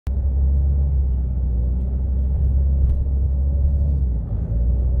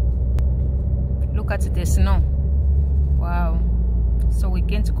look at the snow. Wow. So we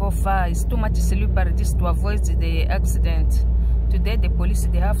can't go far. It's too much slippery just to avoid the accident. Today the police,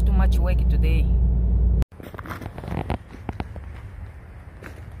 they have too much work today.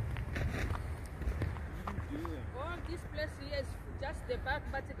 Oh, this place here is just the back,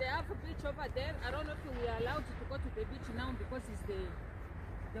 but they have a beach over there. I don't know if we are allowed to go to the beach now because it's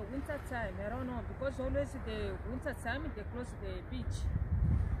the winter time. I don't know, because always the winter time they close the beach.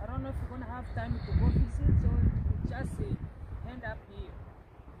 I don't know if we're gonna have time to go visit, so we just end up here.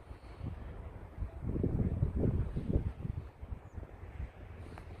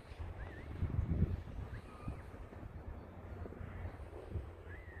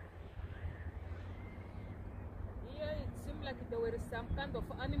 Here it seemed like there were some kind of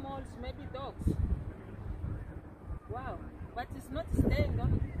animals, maybe dogs. Wow, but it's not staying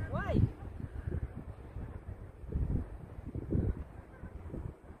on. Why?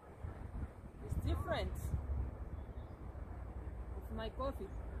 It's different with my coffee.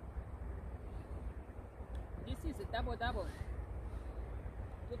 This is a double.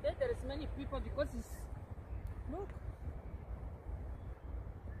 Today there is many people because it's, look.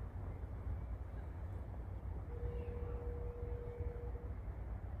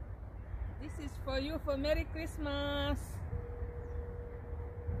 This is for you, for Merry Christmas.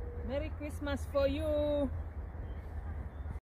 Merry Christmas for you.